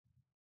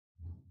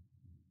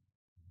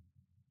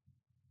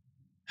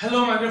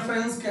Hello my dear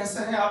friends,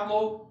 कैसे हैं आप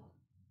लोग।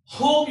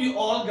 Hope you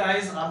all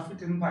guys are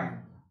fit and fine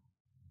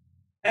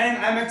and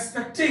I am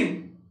expecting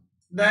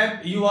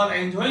that you are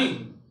enjoying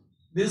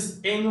this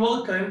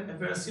annual current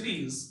affairs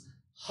series,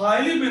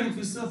 highly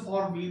beneficial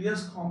for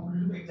various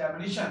competitive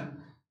examination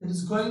that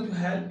is going to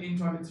help in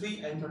 23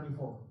 and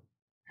 24,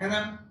 है ना।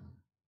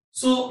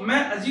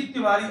 मैं अजीत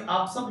तिवारी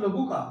आप सब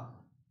लोगों का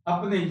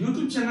अपने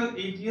YouTube channel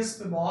ATS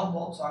पे बहुत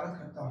बहुत स्वागत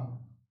करता हूं।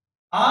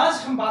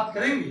 आज हम बात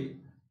करेंगे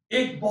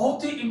एक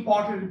बहुत ही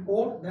important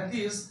report, that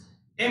is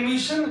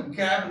emission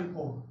gap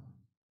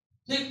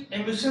report. ठीक,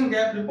 emission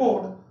gap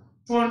report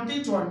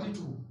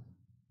 2022।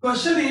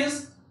 Question is,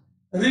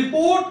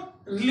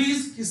 report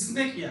release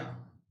किसने किया,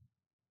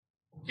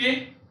 okay,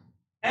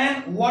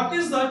 and what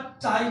is the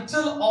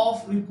title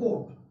of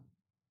report.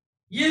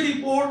 ये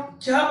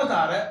रिपोर्ट क्या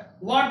बता रहा है,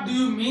 what do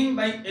you mean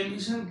by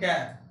emission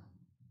gap,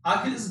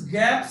 आखिर इस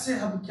गैप से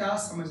हम क्या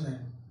समझ रहे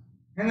हैं,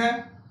 है ना।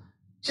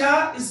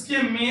 क्या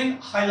इसके मेन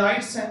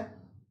हाइलाइट्स हैं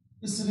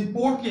इस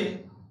रिपोर्ट के,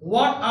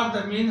 what are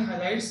the main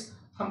highlights,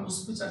 हम उस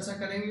पर चर्चा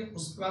करेंगे,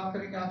 उस पर बात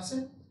करेंगे आपसे।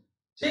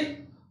 ठीक,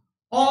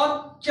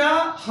 और क्या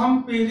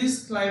हम पेरिस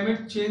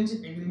क्लाइमेट चेंज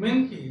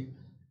एग्रीमेंट के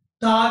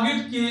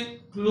टारगेट के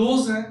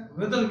क्लोज हैं,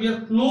 whether we are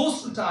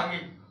close to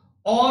target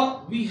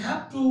और we have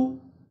to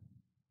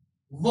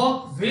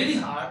work very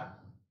hard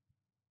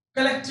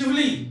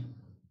collectively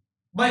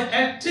by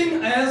acting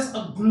as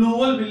a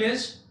global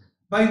village,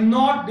 by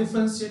not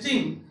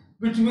differentiating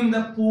between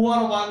the poor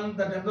one,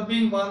 the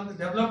developing one, the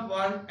developed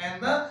one,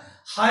 and the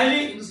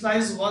highly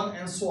industrialized one,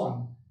 and so on.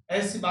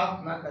 ऐसी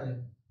बात ना करें।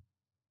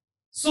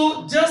 So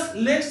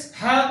just let's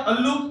have a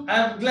look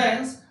at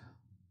glance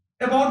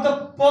about the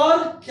per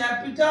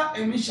capita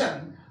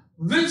emission.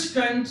 Which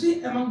country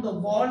among the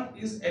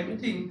world is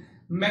emitting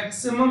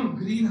maximum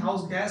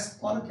greenhouse gas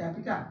per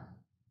capita?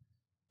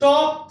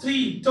 Top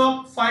 3,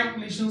 top 5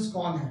 Nations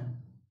कौन है,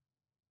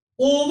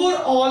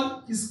 overall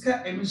किसका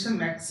emission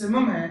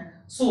maximum है।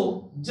 So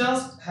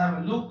just have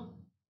a look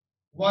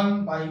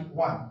one by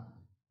one.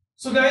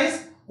 So guys,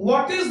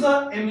 what is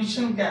the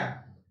emission gap,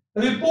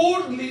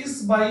 report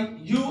release by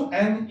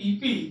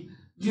UNEP,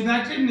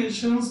 United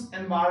Nations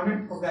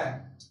environment programme.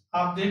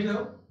 आप देख रहे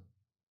हो,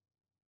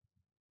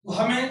 तो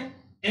हमें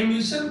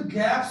एमिशन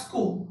गैप्स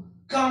को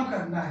कम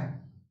करना है।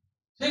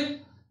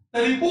 ठीक,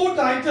 the report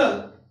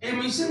title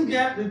Emission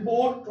Gap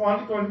Report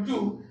 2022,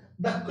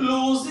 the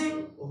closing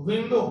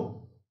window,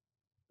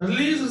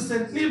 released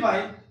recently by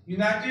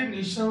United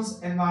Nations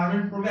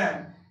Environment Program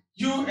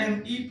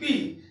UNEP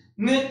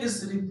ने इस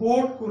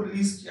रिपोर्ट को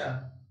रिलीज किया।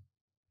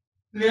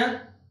 क्लियर,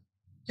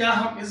 क्या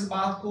हम इस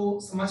बात को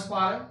समझ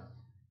पा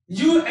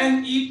रहे।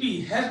 UNEP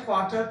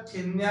headquarter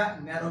Kenya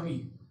Nairobi.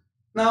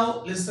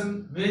 Now listen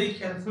very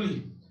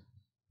carefully,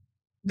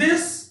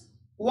 this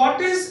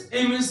what is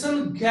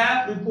emission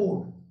gap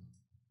report.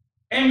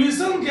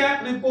 Emission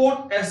gap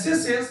report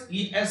assessees,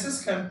 ये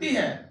एसेस करती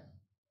है,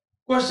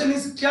 क्वेश्चन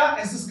इज क्या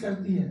एसेस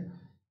करती है,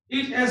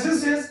 it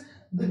assessees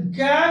the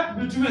gap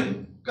between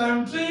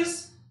countries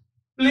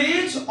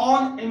pledge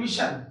on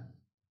emission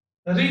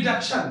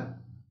reduction,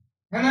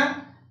 है ना,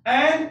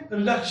 and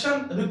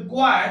reduction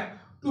required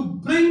to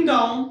bring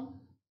down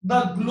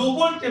the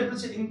global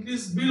temperature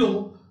increase below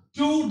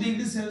 2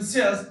 degree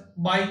Celsius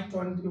bye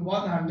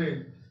 2100।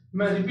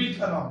 मैं repeat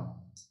कर रहा हूं,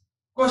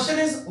 question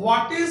is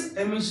what is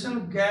emission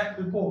gap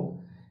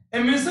report.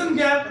 Emission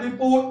gap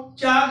report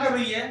क्या कर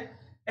रही है,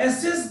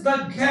 assess the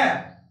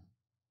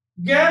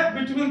gap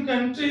between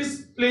countries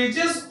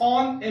pledges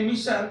on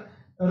emission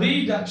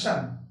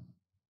reduction.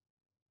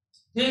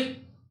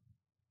 ठीक,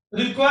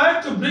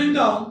 required to bring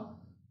down,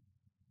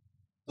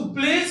 तो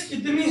प्लेज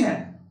कितनी है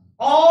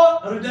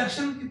और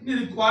रिडक्शन कितनी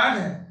रिक्वायर्ड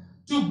है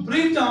to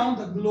bring down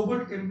the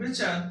global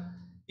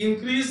temperature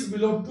increase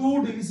below 2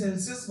 degree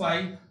Celsius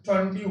bye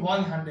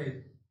 2100।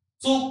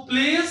 So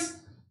place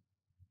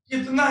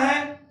कितना है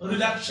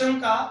रिडक्शन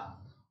का,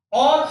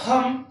 और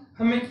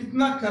हमें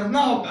कितना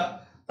करना होगा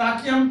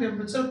ताकि हम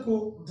टेम्परेचर को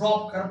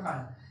ड्रॉप कर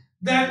पाए।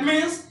 That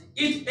means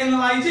it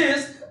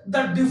analyses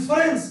the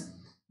difference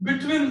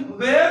between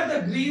where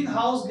the green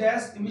house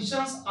gas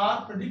emissions are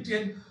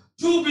predicted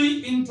to be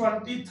in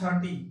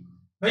 2030।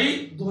 भाई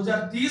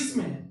 2030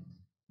 में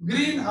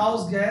ग्रीन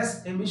हाउस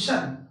गैस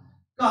इमिशन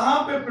कहां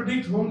पे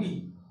प्रेडिक्ट होंगी,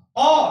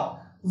 और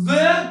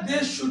where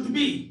they should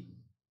be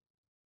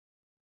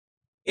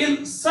in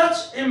such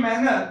a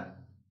manner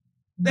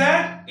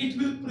that it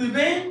will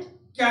prevent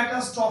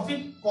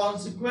catastrophic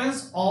consequence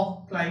of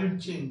climate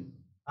change।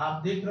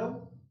 आप देख रहे हो,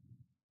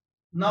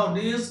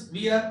 nowadays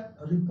we are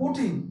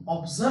reporting,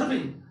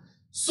 observing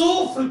so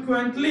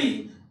frequently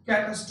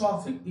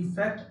catastrophic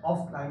effect of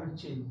climate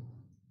change।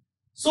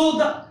 So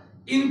the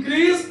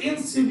increase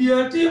in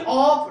severity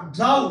of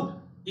drought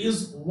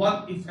is one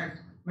effect।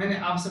 मैंने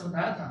आपसे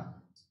बताया था,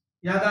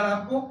 याद आ रहा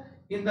आपको,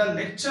 in the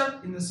lecture,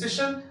 in the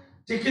session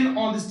taken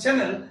on this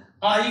channel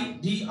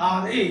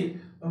IDRA,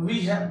 we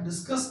have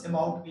discussed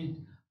about it।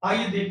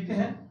 आइए देखते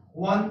हैं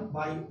one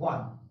by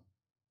one।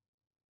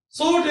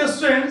 So dear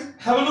students,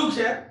 have a look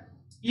here।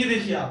 ये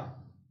देखिए आप,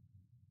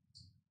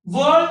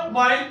 वर्ल्ड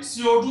वाइड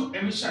CO2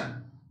 एमिशन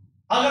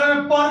अगर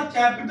मैं पर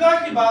कैपिटा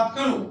की बात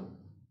करूं,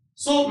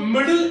 so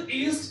middle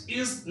east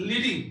is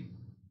leading,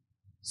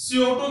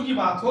 CO2 की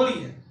बात हो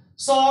रही है,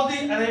 Saudi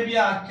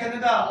Arabia,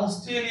 Canada,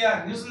 Australia,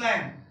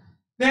 New Zealand,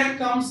 then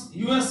comes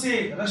USA,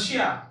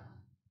 Russia,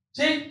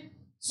 ठीक।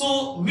 So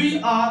we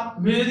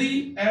are very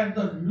at the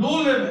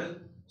low level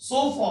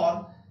so for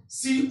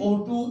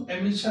CO2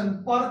 emission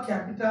per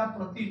capita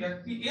प्रति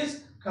व्यक्ति इज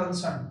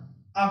कंसर्न।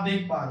 आप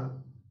देख पा रहे हो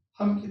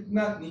हम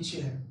कितना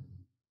नीचे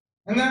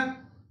है ना?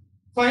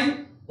 Fine,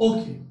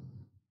 okay.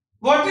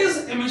 What is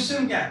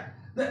emission gap?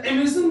 The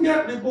emission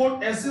gap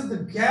report assesses the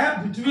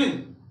gap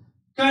between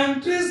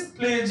countries'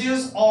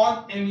 pledges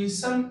on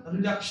emission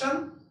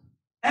reduction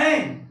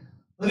and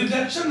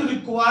reduction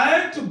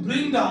required to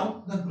bring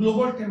down the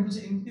global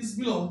temperature increase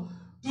below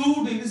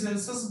 2 degrees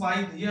Celsius by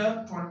the year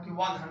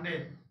 2100.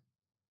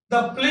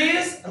 The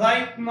place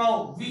right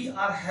now we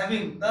are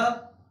having the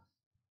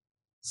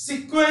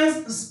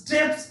sequence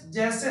steps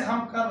जैसे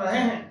हम कर रहे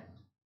हैं,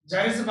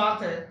 जाहिर सी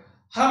बात है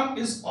हम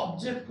इस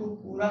ऑब्जेक्ट को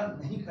पूरा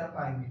नहीं कर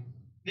पाएंगे।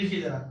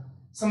 देखिए जरा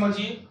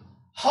समझिए,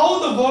 how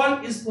the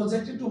world is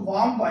projected to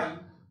warm bye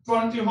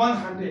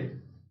 2100,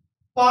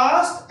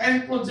 past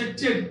and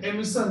projected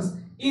emissions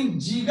in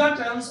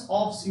gigatons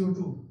of CO2।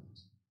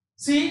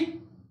 See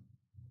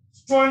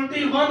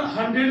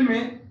 2100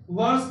 में,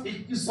 वर्ष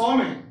 2100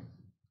 में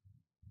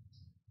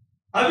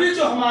अभी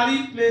जो हमारी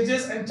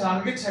प्लेजेस एंड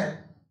टारगेट है,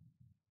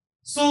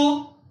 सो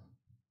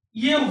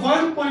ये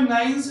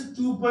 1.9 से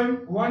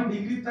 2.1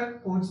 डिग्री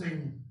तक पहुंच रही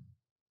है,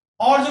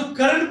 और जो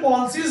करंट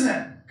पॉलिसीज है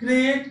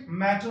क्रिएट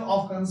मैटर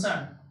ऑफ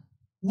कंसर्न,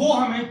 वो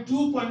हमें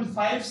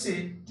 2.5 से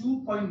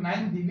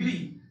 2.9 डिग्री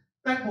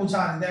तक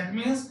पहुंचा रहे। That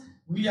means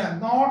we are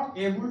not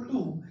able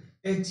to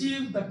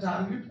achieve the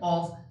target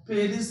of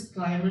Paris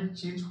climate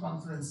change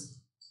conference.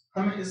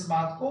 हमें इस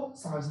बात को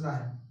समझना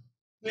है।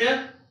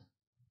 Clear?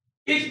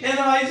 It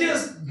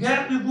analyzes,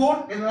 gap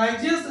report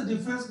analyzes the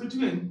difference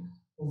between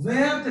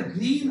where the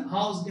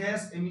greenhouse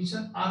gas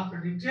emissions are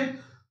predicted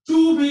to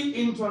be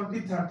in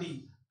 2030,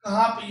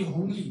 कहां पे ये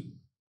होंगी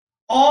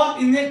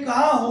और इन्हें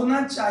कहां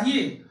होना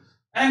चाहिए,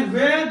 and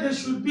where they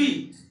should be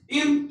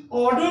in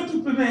order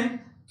to prevent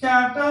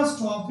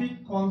catastrophic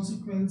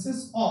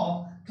consequences of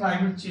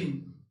climate change।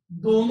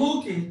 दोनों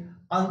के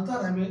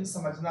अंतर हमें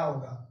समझना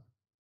होगा।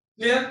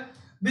 Clear?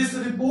 This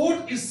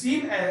report is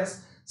seen as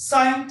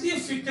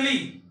scientifically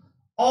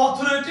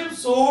authoritative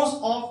source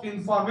of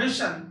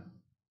information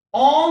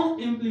on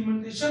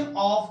implementation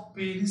of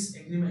Paris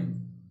Agreement।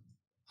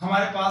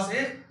 हमारे पास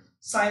एक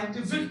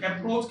साइंटिफिक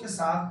अप्रोच के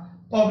साथ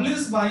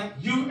publish by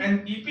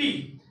UNEP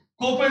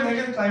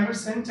Copenhagen climate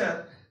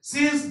centre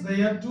since the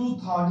year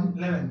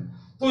 2011।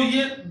 तो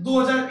ये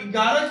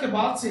 2011 के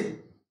बाद से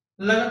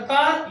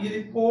लगातार ये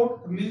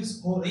रिपोर्ट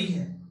रिलीज हो रही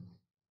है।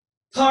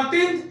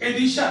 13th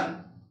edition,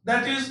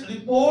 that is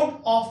report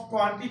of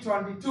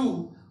 2022,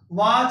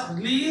 was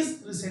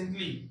released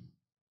recently,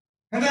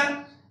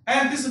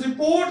 and this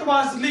report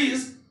was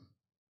released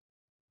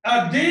a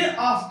day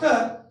after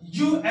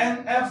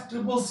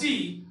UNFCCC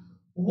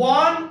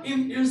warned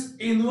in its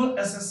annual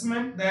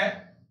assessment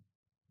that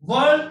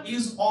world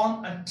is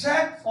on a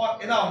track for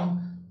around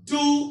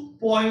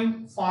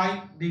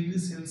 2.5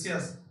 degrees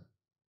Celsius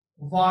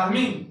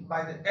warming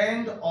by the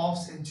end of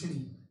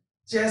century।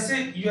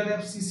 जैसे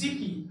UNFCCC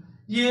की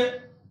ये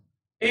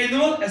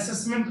annual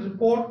assessment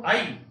report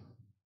आई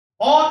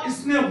और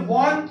इसने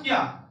warn किया,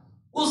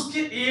 उसके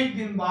एक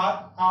दिन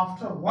बाद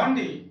after one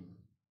day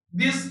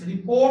this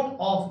report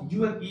of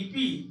UNEP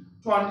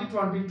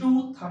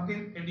 2022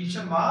 13th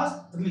addition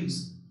was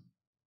released.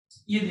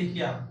 ये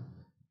देखिए आप,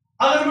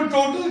 अगर मैं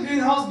total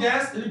green house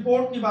gas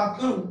report की बात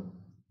करूं,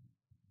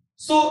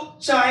 so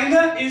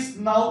China is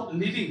now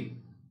leading,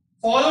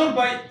 followed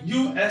by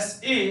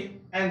USA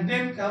and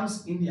then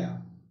comes India,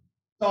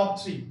 top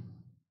 3।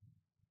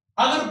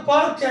 अगर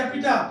पर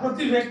कैपिटा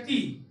प्रति व्यक्ति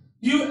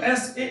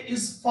USA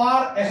is far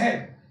ahead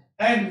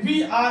and we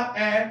are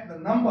at the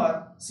number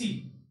C।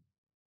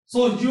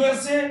 So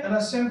USA,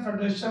 Russian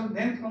Federation,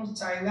 then comes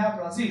China,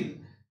 Brazil,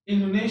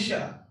 Indonesia।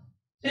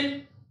 ठीक,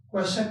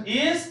 question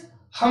is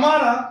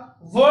हमारा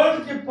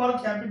world के per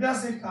capita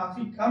से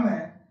काफी कम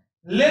है,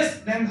 less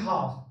than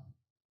half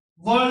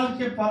world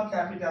के per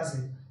capita से,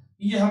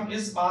 ये हम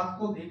इस बात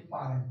को देख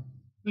पा रहे हैं।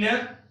 Clear?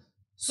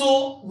 So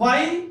why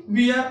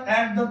we are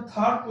at the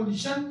third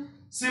position?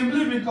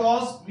 Simply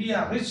because we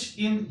are rich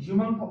in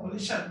human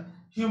population,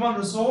 human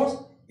resource,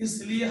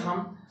 इसलिए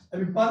हम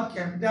अभी पर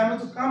कैपिटा में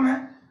तो कम है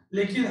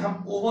लेकिन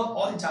हम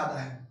ओवरऑल ज्यादा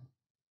है।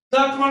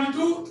 The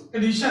 22nd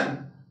edition,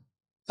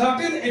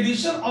 13th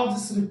edition of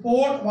this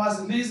report was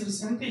released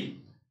recently,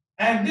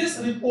 and this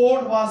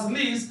report was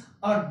released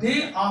a day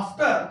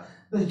after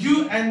the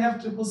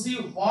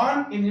UNFCCC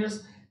warned in its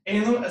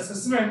annual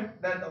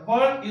assessment that the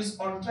world is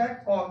on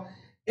track for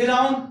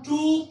around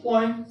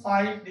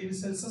 2.5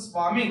 degrees Celsius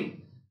warming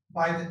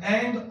by the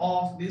end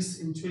of this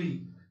century।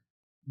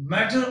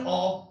 Matter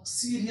of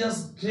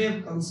serious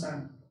grave concern,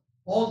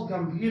 बहुत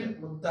गंभीर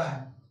मुद्दा है,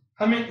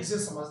 हमें इसे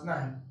समझना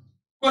है।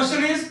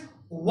 Question is,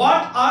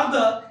 what are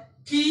the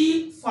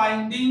key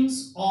findings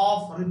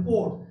of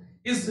report?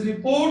 इस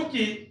report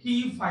के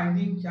की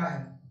फाइंडिंग क्या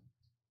है,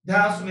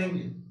 ध्यान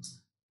सुनेंगे।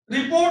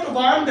 Report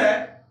warn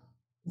that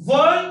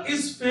world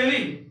is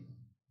failing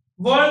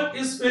world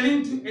is failing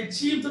to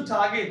achieve the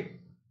target.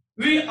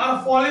 We are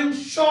falling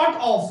short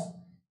of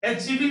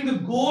achieving the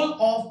goal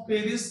of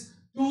Paris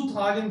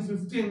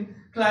 2015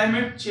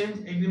 climate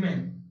change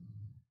agreement,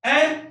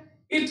 and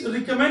it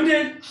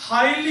recommended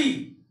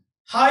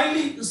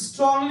highly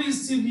strongly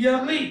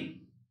severely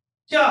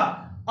क्या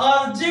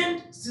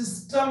urgent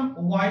system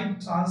wide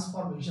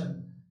transformation.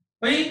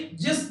 भाई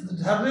जिस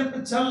ढर्रे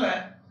पे चल रहा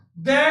है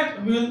that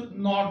will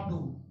not do.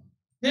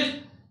 ठीक,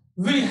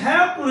 we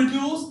have to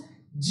reduce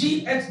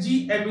GHG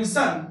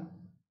emission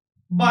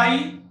by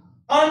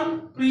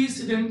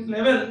unprecedented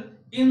level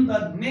in the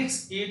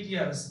next 8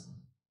 years,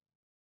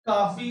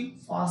 काफी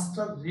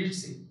faster rate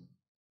से,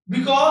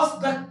 because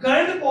the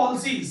current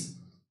policies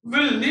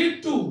will lead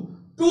to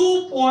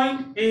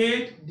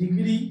 2.8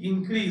 degree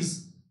increase,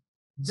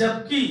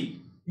 जबकि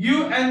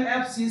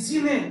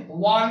UNFCCC ने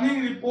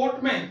वार्निंग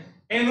रिपोर्ट में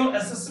annual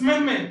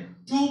assessment में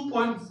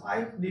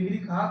 2.5 degree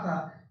कहा था,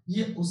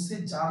 ये उससे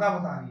ज्यादा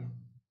बता रही है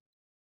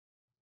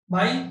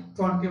by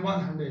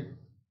 2100।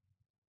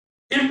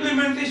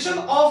 Implementation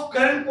of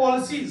current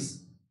policies,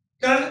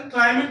 current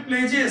climate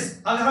pledges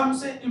अगर हम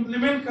उसे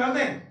इंप्लीमेंट कर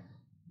दें,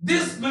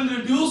 this will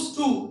reduce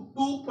to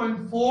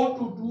 2.4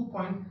 to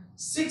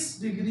 2.6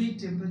 degree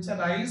temperature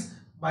rise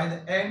by the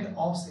end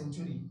of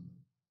century.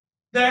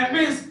 That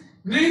means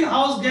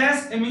greenhouse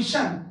gas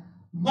emission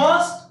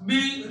must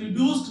be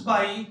reduced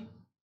by,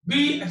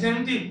 be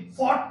attentive,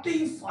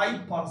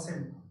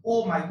 45%.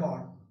 Oh my God!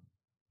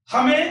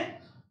 हमें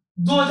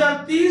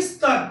 2030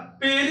 तक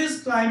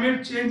Paris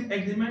climate change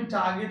agreement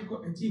target को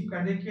achieve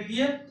करने के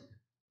लिए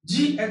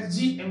GHG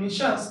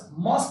emissions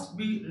must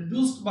be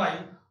reduced by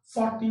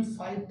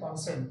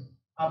 45%.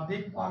 आप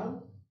देख पा रहे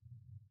हो।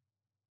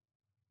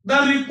 The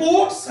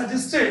report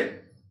suggested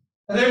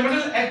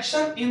remedial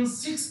action in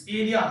 6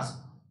 areas.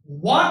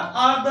 What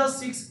are the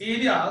 6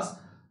 areas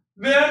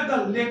where the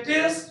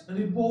latest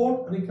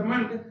report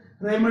recommend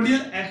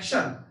remedial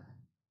action?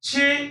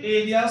 6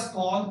 areas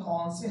कौन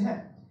कौन से हैं?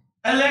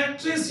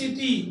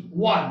 Electricity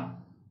 1,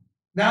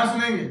 ध्यान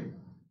सुनेंगे,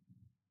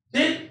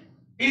 ठीक,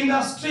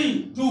 industry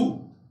 2,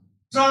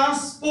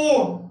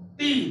 transport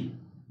 3,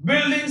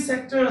 building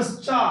sectors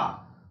 4,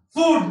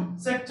 food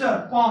sector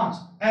 5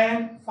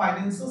 and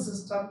financial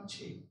system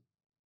 6।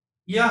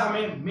 यह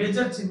हमें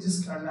मेजर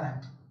चेंजेस करना है।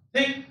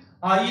 ठीक,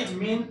 आइए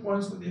मेन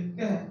पॉइंट्स को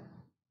देखते हैं।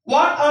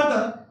 What are the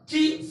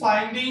key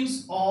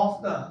findings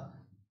of the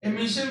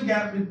emission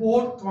gap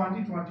report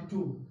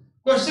 2022?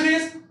 Question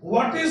is,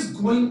 what is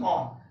going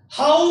on?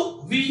 How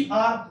we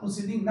are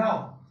proceeding now?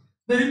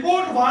 The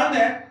report warned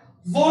that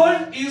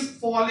world is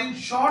falling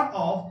short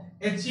of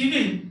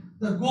achieving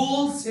the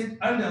goals set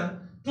under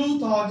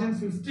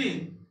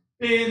 2015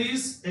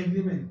 Paris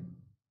Agreement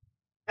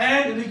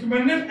and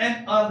recommended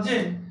an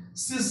urgent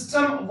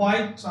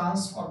system-wide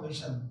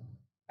transformation,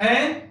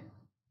 and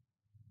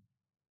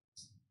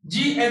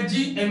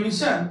GHG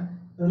emission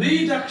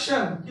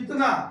reduction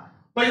कितना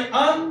by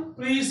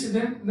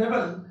unprecedented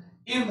level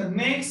in the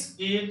next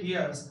 8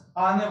 years,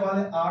 आने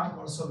वाले 8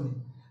 वर्षों में।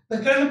 The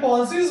current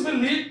policies will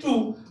lead to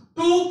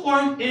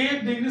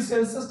 2.8 degree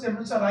Celsius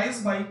temperature rise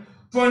by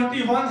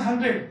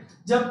 2100,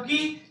 जबकि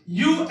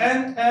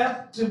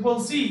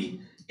UNFCCC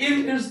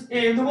in its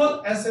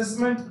annual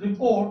assessment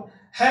report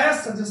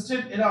has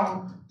suggested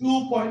around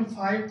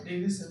 2.5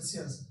 degrees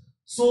Celsius.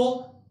 So,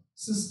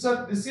 sister,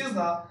 this is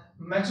the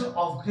matter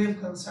of grave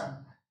concern.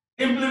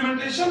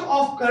 Implementation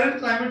of current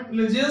climate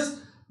pledges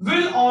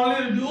will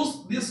only reduce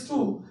this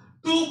to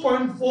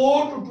 2.4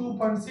 to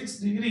 2.6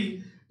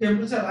 degree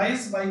temperature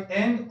rise by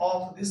end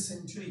of this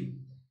century.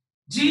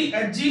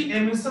 GHG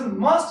emission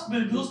must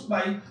be reduced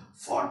by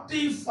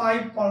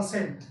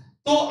 45%.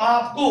 तो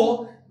आपको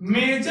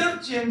major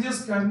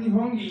changes करनी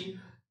होंगी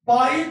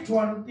by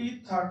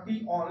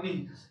 2030 only.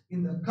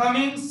 In the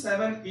coming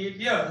 7-8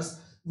 years,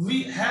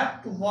 we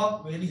have to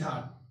work very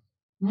hard.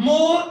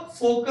 More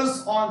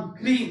focus on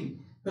green,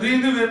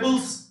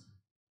 renewables,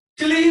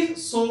 clean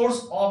source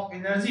of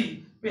energy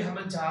पे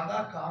हमें ज्यादा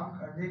काम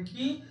करने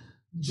की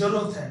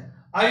जरूरत है।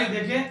 आइए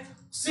देखें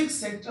 6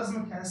 सेक्टर्स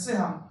में कैसे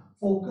हम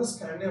फोकस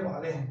करने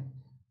वाले हैं।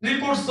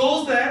 Report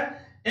shows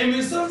that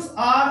emissions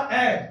are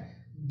at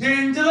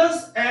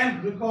dangerous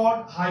and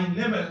record high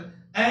level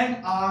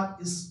and are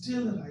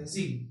still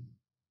rising.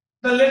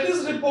 The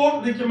latest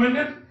report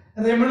recommended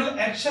remedial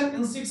action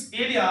in 6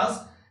 areas: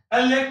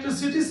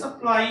 electricity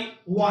supply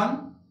 1,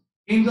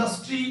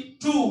 industry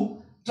 2,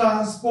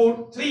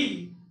 transport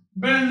 3,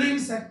 building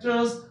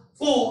sectors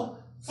 4,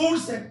 food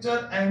sector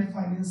and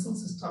financial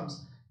systems।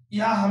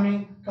 यहाँ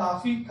हमें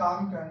काफी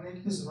काम करने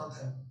की जरूरत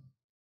है।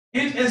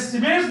 It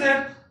estimates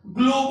that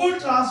global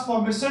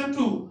transformation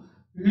to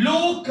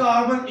low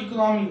carbon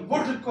economy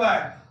would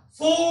require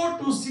 4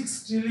 to 6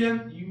 trillion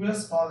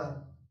US dollar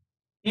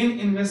in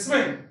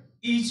investment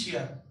each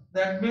year.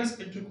 That means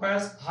it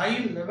requires high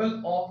level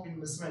of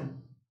investment,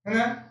 है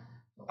ना।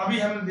 अभी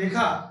हमने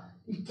देखा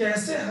कि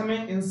कैसे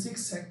हमें इन 6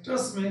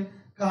 सेक्टर्स में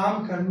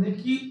काम करने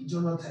की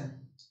जरूरत है।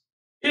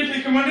 It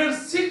recommended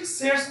 6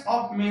 sets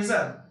of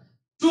measures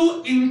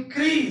to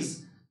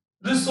increase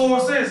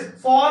resources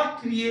for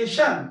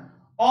creation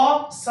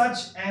of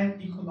such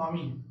an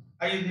economy.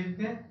 आइए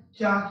देखते हैं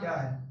क्या क्या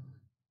है.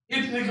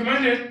 It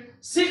recommended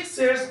 6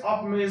 sets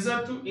of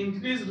measures to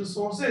increase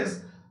resources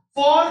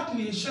for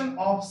creation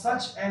of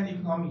such an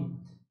economy.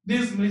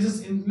 These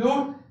measures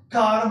include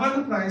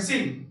carbon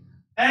pricing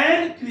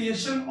and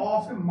creation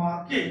of a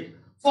market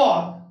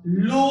for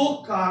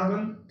low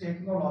carbon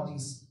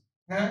technologies.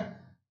 हैं?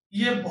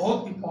 ये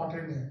बहुत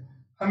important है,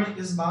 हमें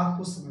इस बात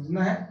को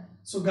समझना है.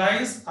 सो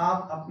गाइस,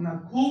 आप अपना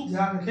खूब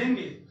ध्यान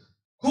रखेंगे,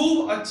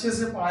 खूब अच्छे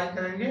से पढ़ाई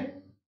करेंगे,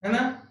 है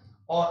ना.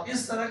 और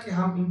इस तरह के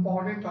हम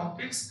इंपॉर्टेंट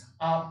टॉपिक्स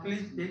आपके लिए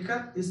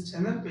लेकर इस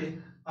चैनल पे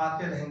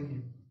आते रहेंगे.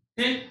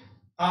 ठीक,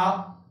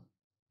 आप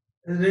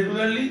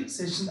रेगुलरली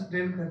सेशन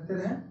अटेंड करते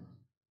रहें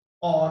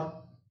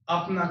और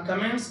अपना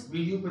कमेंट्स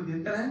वीडियो पे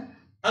देते रहें.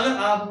 अगर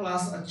आपको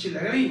क्लास अच्छी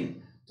लग रही है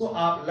तो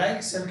आप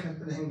लाइक शेयर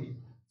करते रहेंगे.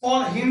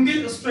 For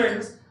Hindi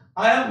students,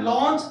 I have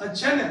launched a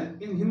channel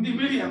in Hindi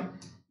medium,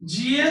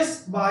 GS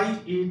by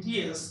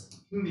ATS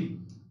Hindi.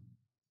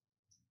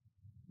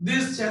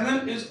 This channel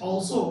is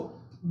also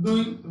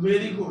doing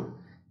very good.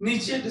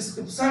 नीचे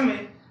डिस्क्रिप्शन में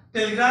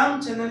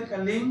टेलीग्राम चैनल का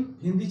लिंक,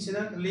 हिंदी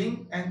चैनल का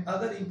link and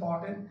other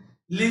important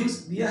links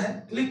दिया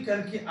है. Click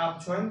करके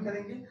आप join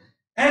करेंगे.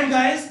 And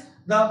guys,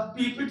 the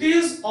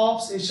PPTs of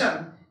session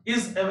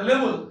is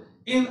available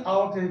in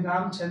our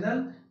Telegram channel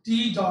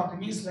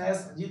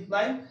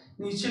t.me/ajitlive.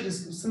 नीचे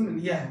डिस्क्रिप्शन में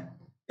दिया है.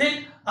 ठीक,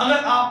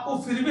 अगर आपको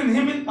फिर भी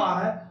नहीं मिल पा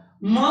रहा है,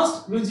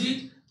 मस्ट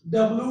विजिट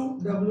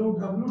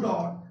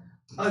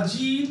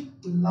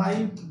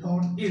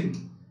www.ajitlive.in.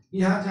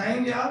 यहाँ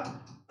जाएंगे आप,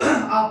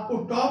 आपको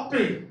टॉप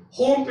पे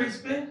होम पेज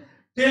पे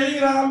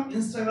Telegram,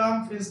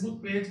 Instagram, Facebook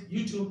page,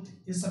 YouTube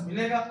ये सब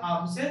मिलेगा.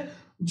 आप उसे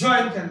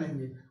ज्वाइन कर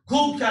लेंगे.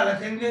 खूब ख्याल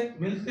रखेंगे.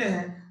 मिलते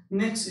हैं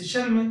नेक्स्ट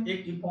सेशन में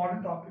एक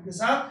इंपॉर्टेंट टॉपिक के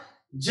साथ.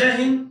 जय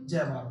हिंद,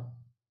 जय भारत.